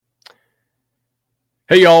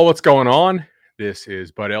Hey y'all, what's going on? This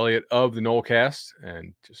is Bud Elliott of the Nolecast,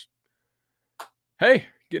 and just get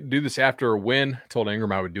to do this after a win. Told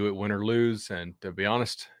Ingram I would do it win or lose, and to be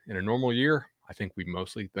honest, in a normal year, I think we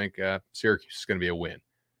mostly think Syracuse is going to be a win.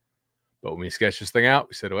 But when we sketched this thing out,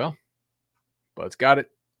 we said, well, Bud's got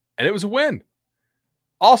it, and it was a win.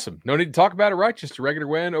 Awesome. No need to talk about it, right? Just a regular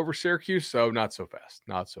win over Syracuse. So not so fast.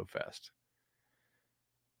 Not so fast.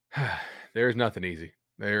 There's nothing easy.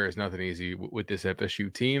 There is nothing easy with this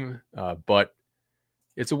FSU team, but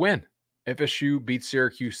it's a win. FSU beat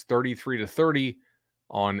Syracuse 33-30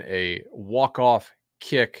 on a walk-off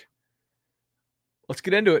kick. Let's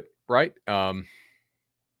get into it, right?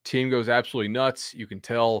 Team goes absolutely nuts. You can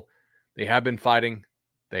tell they have been fighting.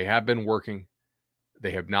 They have been working.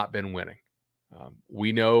 They have not been winning.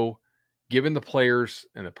 We know, given the players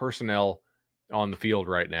and the personnel on the field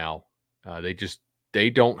right now, they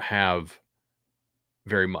don't have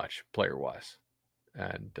very much player-wise.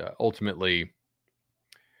 And ultimately,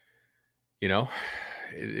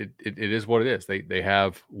 it is what it is. They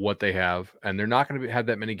have what they have, and they're not going to have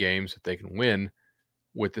that many games that they can win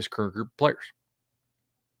with this current group of players.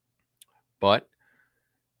 But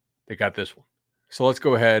they got this one. So let's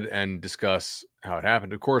go ahead and discuss how it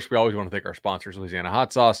happened. Of course, we always want to thank our sponsors, Louisiana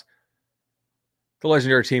Hot Sauce, the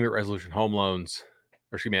legendary team at Resolution Home Loans,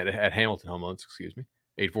 at Hamilton Home Loans,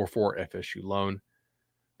 844 FSU Loan,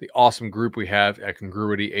 the awesome group we have at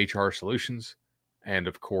Congruity HR Solutions, and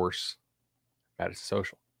of course, Madison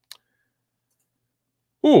Social.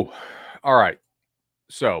 All right.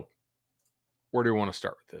 So, where do we want to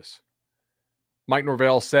start with this? Mike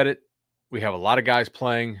Norvell said it. We have a lot of guys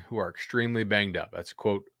playing who are extremely banged up. That's a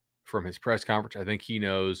quote from his press conference. I think he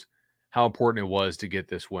knows how important it was to get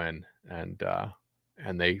this win, and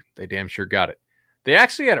they damn sure got it. They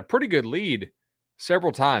actually had a pretty good lead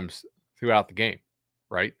several times throughout the game,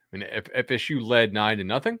 right? I mean, FSU led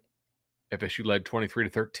 9-0, FSU led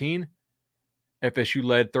 23-13, FSU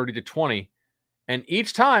led 30-20, and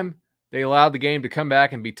each time they allowed the game to come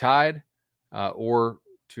back and be tied, or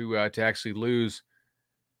to actually lose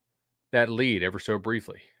that lead ever so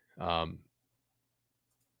briefly. And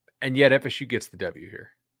yet FSU gets the W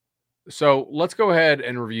here. So let's go ahead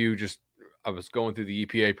and review I was going through the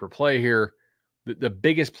EPA per play here, the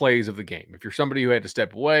biggest plays of the game. If you're somebody who had to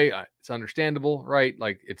step away, it's understandable, right?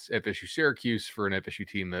 Like, it's FSU Syracuse for an FSU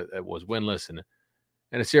team that was winless, and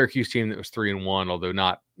a Syracuse team that was 3-1, although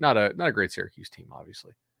not a great Syracuse team,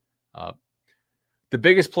 obviously. The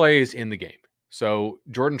biggest plays in the game. So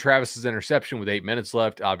Jordan Travis's interception with 8 minutes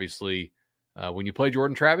left. Obviously, when you play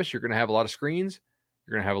Jordan Travis, you're going to have a lot of screens.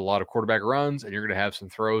 You're going to have a lot of quarterback runs, and you're going to have some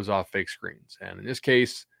throws off fake screens. And in this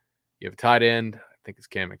case, you have a tight end. I think it's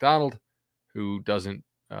Cam McDonald, who doesn't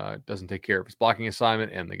take care of his blocking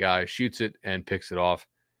assignment, and the guy shoots it and picks it off.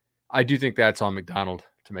 I do think that's on McDonald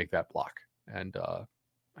to make that block. And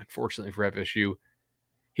unfortunately for FSU,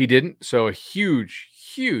 he didn't. So a huge,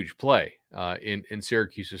 huge play in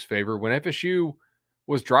Syracuse's favor when FSU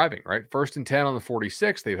was driving, right? 1st and 10 on the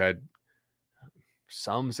 46. They've had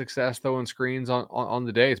some success, though, in screens on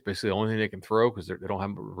the day. It's basically the only thing they can throw because they don't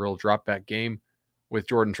have a real drop back game with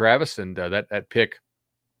Jordan Travis. And that pick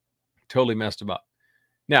totally messed him up.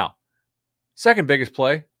 Now, second biggest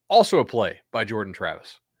play, also a play by Jordan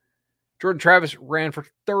Travis. Jordan Travis ran for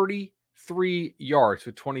 33 yards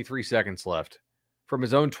with 23 seconds left from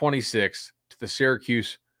his own 26 to the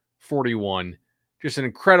Syracuse 41. Just an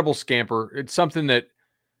incredible scamper. It's something that,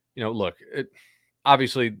 look,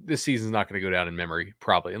 obviously this season's not going to go down in memory,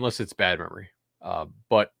 probably, unless it's bad memory.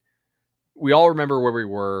 But we all remember where we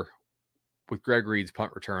were with Greg Reed's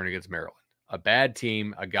punt return against Maryland. A bad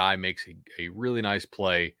team, a guy makes a really nice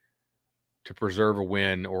play to preserve a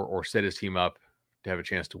win or set his team up to have a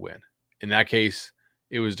chance to win. In that case,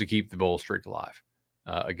 it was to keep the bowl streak alive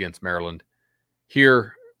against Maryland.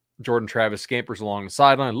 Here, Jordan Travis scampers along the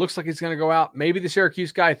sideline. Looks like he's going to go out. Maybe the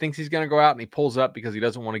Syracuse guy thinks he's going to go out, and he pulls up because he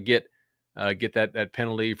doesn't want to get that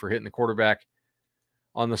penalty for hitting the quarterback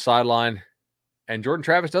on the sideline. And Jordan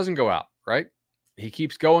Travis doesn't go out, right? He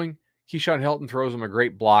keeps going. Keyshawn Helton throws him a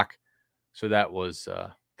great block. So that was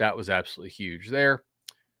absolutely huge there.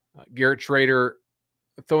 Garrett Schrader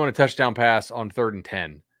throwing a touchdown pass on 3rd and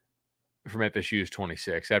 10 from FSU's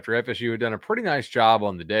 26 after FSU had done a pretty nice job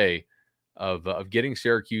on the day of getting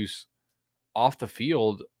Syracuse off the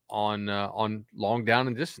field on long down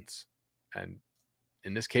and distance. And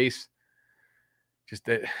in this case, just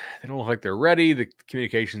they don't look like they're ready. The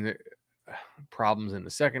communication problems in the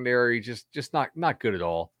secondary, just not good at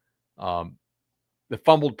all. The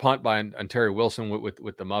fumbled punt by Ontario Wilson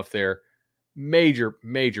with the muff there, major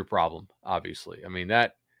problem, obviously. I mean,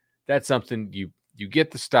 that's something you get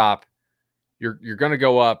the stop, you're going to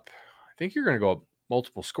go up. I think you're going to go up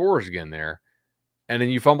multiple scores again there, and then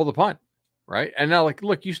you fumble the punt, right? And now, like,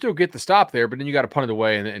 look, you still get the stop there, but then you got to punt it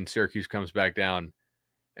away, and Syracuse comes back down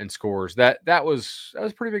and scores. That was a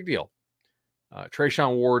pretty big deal.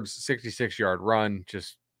 Trayshawn Ward's 66-yard run,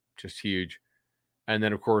 just huge, and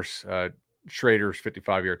then of course Schrader's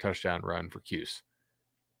 55-yard touchdown run for Cuse.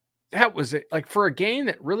 That was it. Like, for a game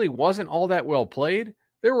that really wasn't all that well played,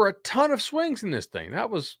 there were a ton of swings in this thing. That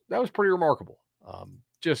was pretty remarkable.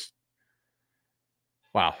 Just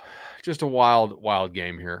wow, just a wild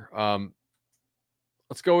game here.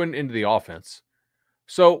 Let's go into the offense.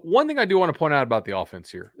 So one thing I do want to point out about the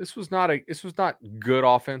offense here, this was not good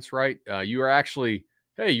offense, right? You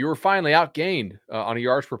were finally outgained on a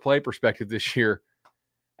yards per play perspective this year,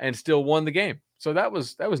 and still won the game. So that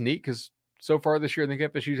was neat, because so far this year, I think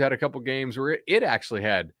FSU's had a couple games where it actually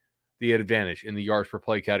had the advantage in the yards per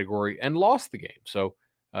play category and lost the game. So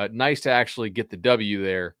nice to actually get the W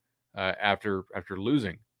there after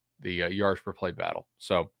losing the yards per play battle.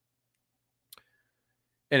 So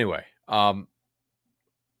anyway,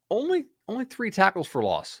 only 3 tackles for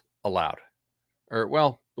loss allowed. Or,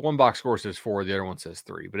 well, the one box score says 4, the other one says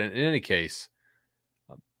 3. But in any case,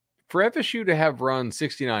 for FSU to have run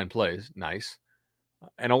 69 plays, nice,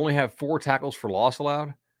 and only have 4 tackles for loss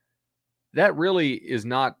allowed, that really is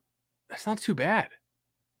not too bad.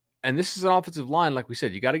 And this is an offensive line, like we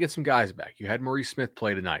said, you got to get some guys back. You had Maurice Smith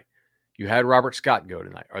play tonight. You had Robert Scott go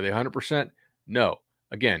tonight. Are they 100%? No.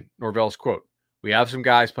 Again, Norvell's quote, we have some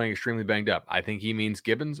guys playing extremely banged up. I think he means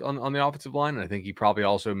Gibbons on the offensive line, and I think he probably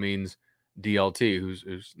also means DLT,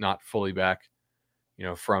 who's not fully back,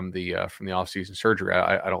 from the offseason surgery,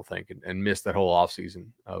 I don't think, and missed that whole offseason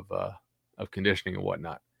of conditioning and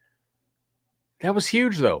whatnot. That was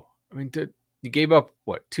huge, though. I mean, you gave up,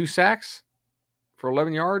 2 sacks for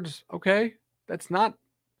 11 yards? Okay. It's not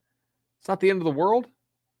the end of the world.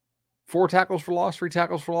 4 tackles for loss, 3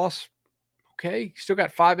 tackles for loss. Okay. You still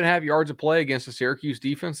got 5.5 yards of play against the Syracuse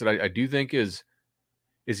defense that I do think is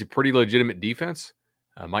a pretty legitimate defense.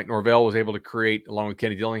 Mike Norvell was able to create, along with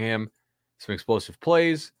Kenny Dillingham, some explosive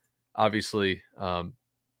plays. Obviously, no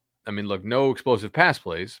explosive pass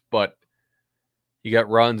plays, but you got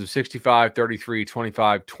runs of 65, 33,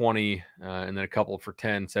 25, 20, and then a couple for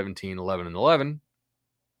 10, 17, 11, and 11.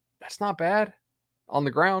 That's not bad on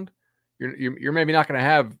the ground. You're maybe not going to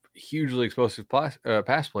have hugely explosive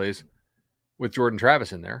pass plays with Jordan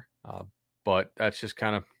Travis in there, but that's just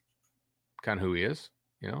kind of who he is.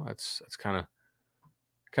 That's kind of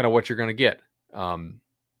what you're going to get.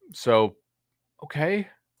 So, okay,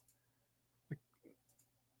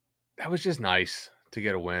 that was just nice to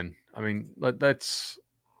get a win. I mean, that's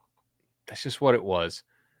just what it was.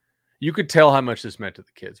 You could tell how much this meant to the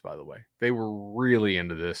kids, by the way. They were really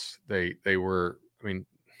into this. They were,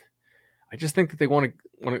 I just think that they want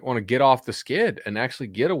to get off the skid and actually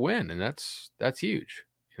get a win, and that's huge,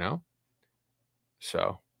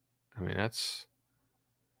 So, that's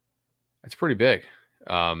pretty big.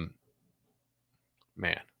 Man.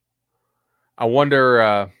 I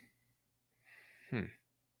wonder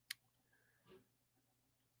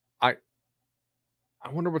I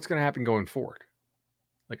wonder what's going to happen going forward.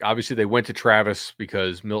 Like, obviously they went to Travis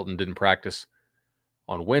because Milton didn't practice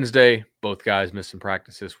on Wednesday. Both guys missed some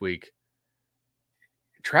practice this week.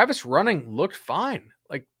 Travis running looked fine.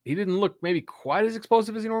 Like, he didn't look maybe quite as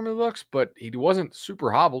explosive as he normally looks, but he wasn't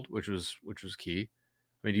super hobbled, which was key.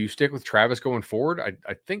 Do you stick with Travis going forward? I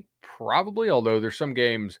think probably, although there's some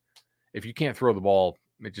games, if you can't throw the ball,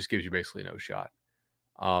 it just gives you basically no shot.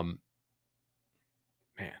 Man.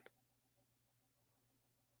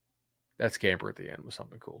 That scamper at the end was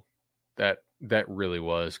something cool. That really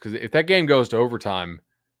was. Because if that game goes to overtime,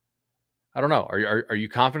 I don't know. Are you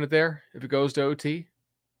confident there if it goes to OT?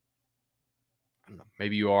 I don't know.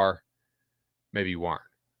 Maybe you are. Maybe you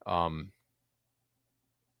aren't.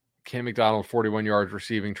 Cam McDonald, 41 yards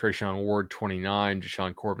receiving. Trayshawn Ward, 29.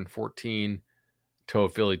 Jashawn Corbin, 14. Toa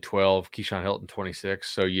Philly, 12. Keyshawn Hilton, 26.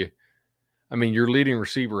 So your leading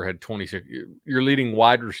receiver had 26. Your leading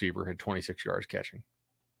wide receiver had 26 yards catching.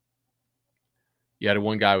 You had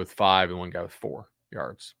one guy with 5 and one guy with 4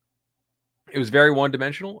 yards. It was very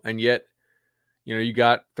one-dimensional, and yet, you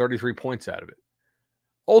got 33 points out of it.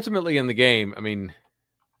 Ultimately, in the game,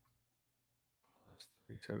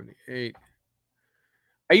 378.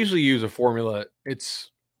 I usually use a formula.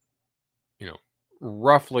 It's,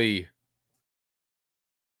 roughly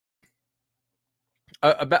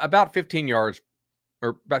about 15 yards,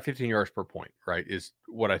 or about 15 yards per point, right, is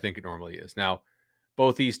what I think it normally is. Now,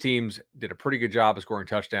 both these teams did a pretty good job of scoring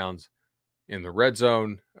touchdowns in the red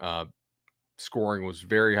zone. Scoring was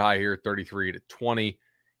very high here, 33-20.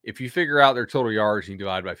 if you figure out their total yards and you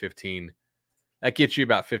divide by 15, that gets you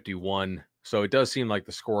about 51. So it does seem like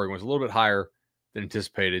the scoring was a little bit higher than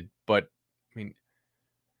anticipated. But, I mean,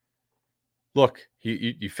 look,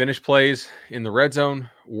 you finish plays in the red zone.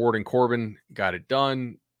 Ward and Corbin got it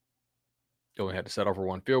done. You only had to settle for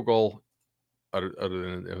one field goal, other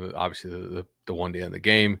than obviously the one to end the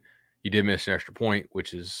game. You did miss an extra point,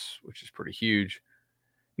 which is pretty huge.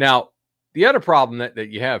 Now, the other problem that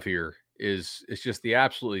you have here is just the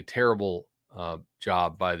absolutely terrible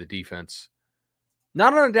job by the defense,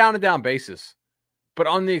 not on a down-to-down basis, but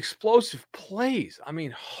on the explosive plays. I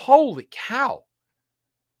mean, holy cow.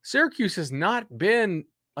 Syracuse has not been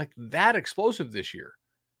like that explosive this year.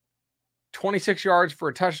 26 yards for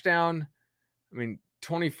a touchdown. I mean,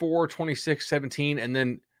 24, 26, 17, and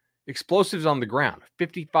then explosives on the ground. A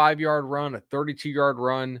 55-yard run, a 32-yard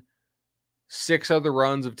run, 6 other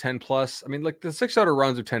runs of 10 plus. I mean, like the 6 other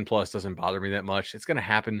runs of 10 plus doesn't bother me that much. It's going to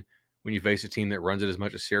happen when you face a team that runs it as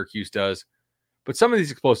much as Syracuse does. But some of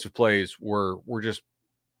these explosive plays were just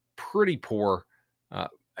pretty poor.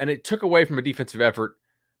 And it took away from a defensive effort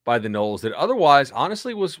by the Noles that otherwise,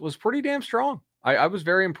 honestly, was pretty damn strong. I was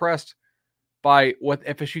very impressed by what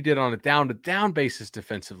FSU did on a down-to-down basis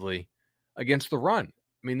defensively against the run.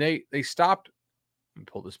 I mean, they stopped. Let me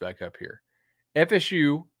pull this back up here.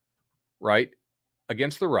 FSU, right,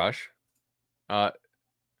 against the rush,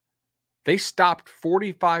 they stopped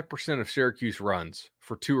 45% of Syracuse runs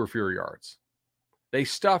for 2 or fewer yards. They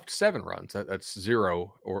stuffed 7 runs. That's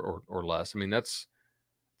 0 or less. I mean, it's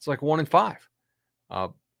like 1 in 5.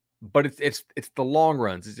 But it's the long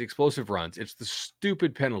runs, it's the explosive runs, it's the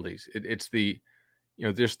stupid penalties, it's the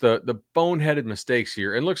there's the boneheaded mistakes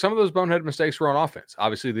here. And look, some of those boneheaded mistakes were on offense.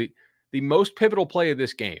 Obviously, the most pivotal play of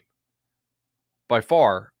this game by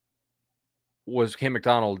far was Cam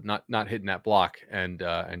McDonald not hitting that block and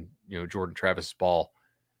Jordan Travis's ball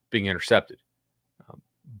being intercepted.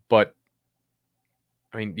 But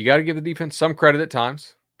I mean, you got to give the defense some credit at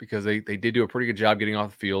times because they did do a pretty good job getting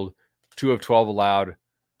off the field. 2 of 12 allowed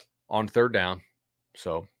on 3rd down.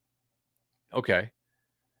 So, okay.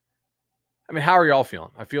 I mean, how are y'all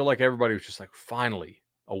feeling? I feel like everybody was just like, finally,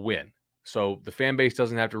 a win. So the fan base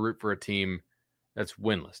doesn't have to root for a team that's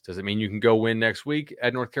winless. Does it mean you can go win next week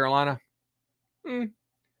at North Carolina?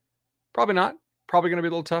 Probably not. Probably going to be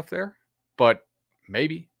a little tough there. But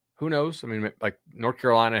maybe. Who knows? I mean, like North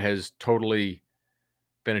Carolina has totally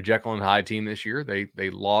been a Jekyll and Hyde team this year. They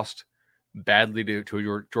lost badly to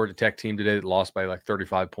a Georgia Tech team today that lost by like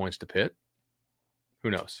 35 points to Pitt.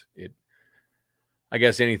 Who knows? I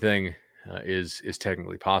guess anything is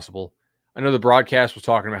technically possible. I know the broadcast was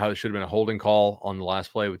talking about how there should have been a holding call on the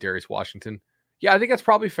last play with Darius Washington. Yeah, I think that's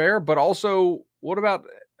probably fair. But also, what about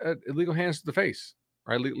illegal hands to the face?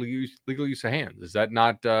 Right, legal use of hands. Is that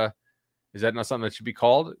not something that should be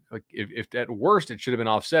called? Like, if at worst it should have been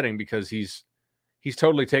offsetting because he's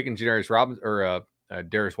totally taken Darius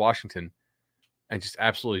Washington and just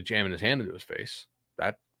absolutely jamming his hand into his face.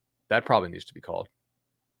 That probably needs to be called.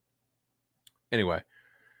 Anyway,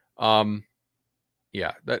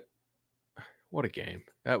 yeah, what a game.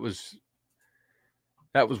 That was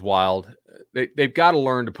wild. They've got to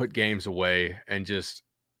learn to put games away and just,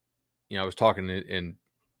 I was talking in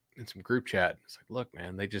some group chat. It's like, look,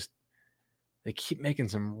 man, they keep making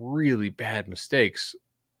some really bad mistakes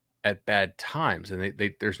at bad times, and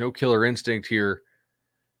there's no killer instinct here.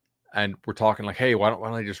 And we're talking like, hey, why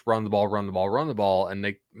don't they just run the ball? And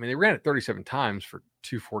they ran it 37 times for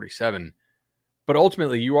 247. But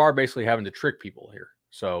ultimately, you are basically having to trick people here.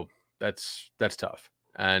 So that's tough.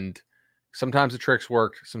 And sometimes the tricks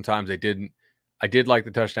worked, sometimes they didn't. I did like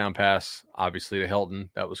the touchdown pass, obviously, to Helton.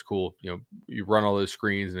 That was cool. You run all those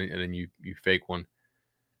screens and then you fake one.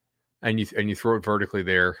 And you throw it vertically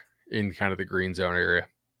there in kind of the green zone area.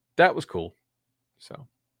 That was cool. So,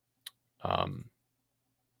 let's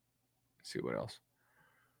see what else.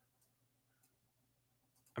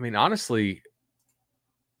 I mean, honestly,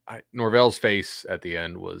 Norvell's face at the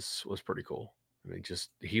end was pretty cool. I mean, just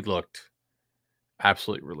he looked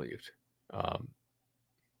absolutely relieved.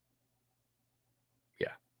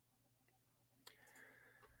 Yeah,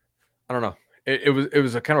 I don't know. It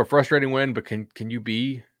was a kind of a frustrating win, but can you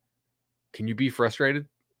be frustrated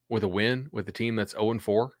with a win with a team that's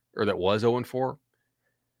 0-4 or that was 0-4?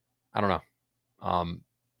 I don't know.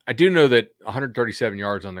 I do know that 137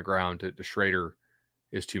 yards on the ground to Schrader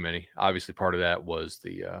is too many. Obviously, part of that was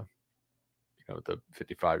the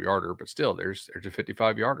 55-yarder, but still, there's a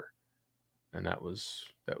 55-yarder, and that was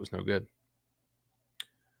no good.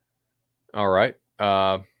 All right.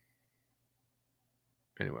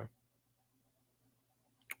 Anyway,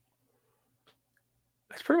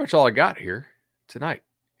 that's pretty much all I got here tonight.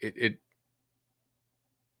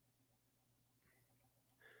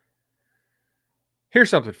 Here's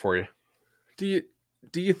something for you. Do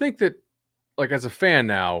you think that, like, as a fan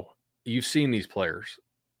now, you've seen these players?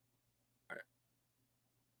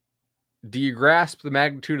 Do you grasp the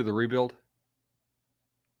magnitude of the rebuild?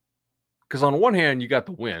 Because on one hand, you got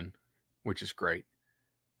the win, which is great.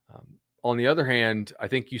 On the other hand, I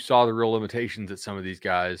think you saw the real limitations that some of these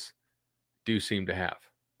guys do seem to have.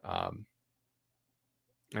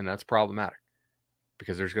 And that's problematic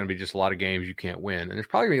because there's going to be just a lot of games you can't win. And there's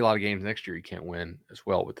probably going to be a lot of games next year you can't win as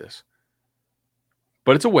well with this.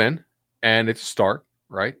 But it's a win and it's a start,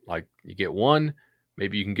 right? Like, you get one,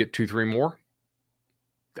 maybe you can get 2-3 more.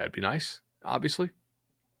 That'd be nice, obviously.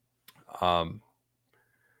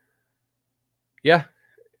 Yeah,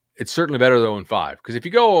 it's certainly better than 0-5. Because if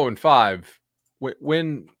you go 0-5,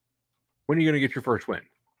 when are you going to get your first win?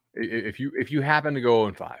 If you happen to go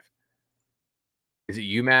 0-5, is it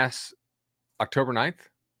UMass October 9th?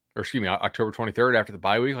 Or excuse me, October 23rd after the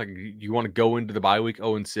bye week? Like, you want to go into the bye week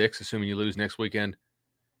 0-6, assuming you lose next weekend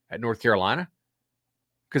at North Carolina?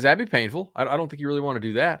 Because that'd be painful. I don't think you really want to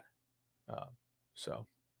do that. So,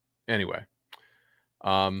 anyway.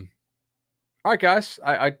 All right, guys.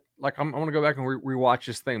 I want to go back and rewatch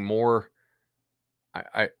this thing more.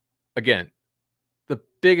 Again, the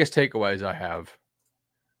biggest takeaways I have: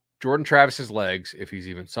 Jordan Travis's legs, if he's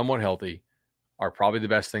even somewhat healthy, are probably the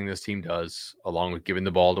best thing this team does, along with giving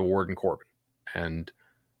the ball to Ward and Corbin. And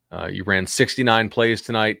you ran 69 plays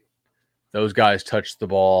tonight. Those guys touched the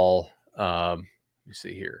ball. Let me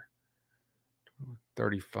see here.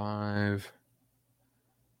 35,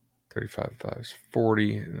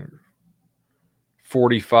 40,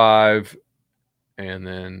 45, and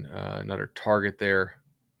then another target there.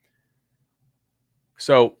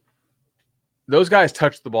 So those guys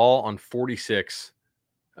touched the ball on 46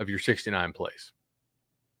 of your 69 plays.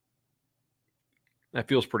 That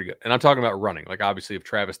feels pretty good. And I'm talking about running. Like, obviously, if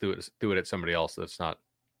Travis threw it at somebody else,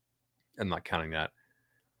 I'm not counting that.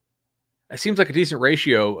 It seems like a decent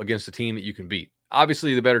ratio against a team that you can beat.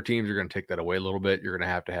 Obviously, the better teams are going to take that away a little bit. You're going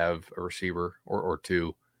to have a receiver or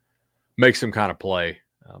two make some kind of play.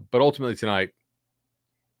 But ultimately tonight,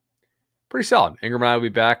 pretty solid. Ingram and I will be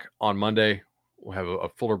back on Monday. We'll have a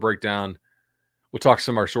fuller breakdown. We'll talk to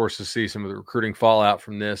some of our sources, see some of the recruiting fallout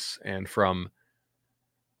from this and from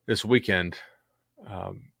this weekend.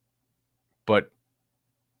 But,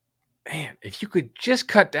 man, if you could just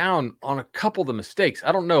cut down on a couple of the mistakes.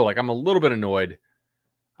 I don't know. Like, I'm a little bit annoyed.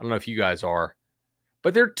 I don't know if you guys are.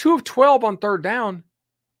 But they're 2 of 12 on third down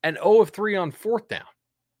and 0 of 3 on fourth down.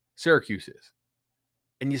 Syracuse is.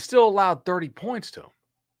 And you still allowed 30 points to them.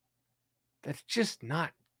 That's just not.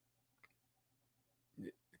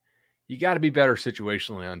 You got to be better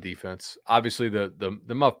situationally on defense. Obviously, the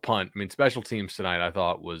muff punt. I mean, special teams tonight, I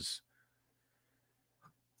thought was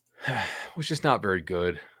just not very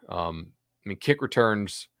good. I mean, kick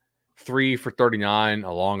returns 3 for 39,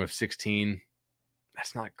 a long of 16.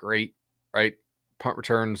 That's not great, right? Punt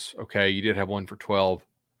returns, okay, you did have 1 for 12.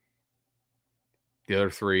 The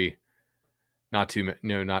other 3, not too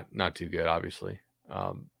good, obviously.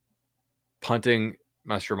 Punting,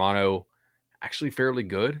 Mastromano, actually fairly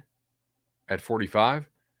good at 45.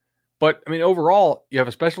 But, I mean, overall, you have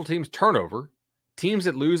a special teams turnover. Teams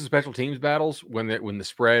that lose the special teams battles when the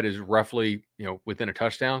spread is roughly, within a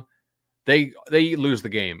touchdown, they lose the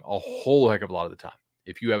game a whole heck of a lot of the time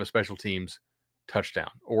if you have a special teams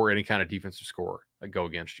touchdown or any kind of defensive score that go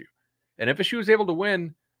against you. And FSU was able to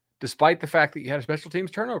win despite the fact that you had a special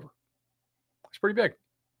teams turnover. It's pretty big.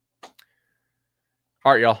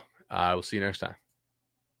 All right, y'all. We'll see you next time.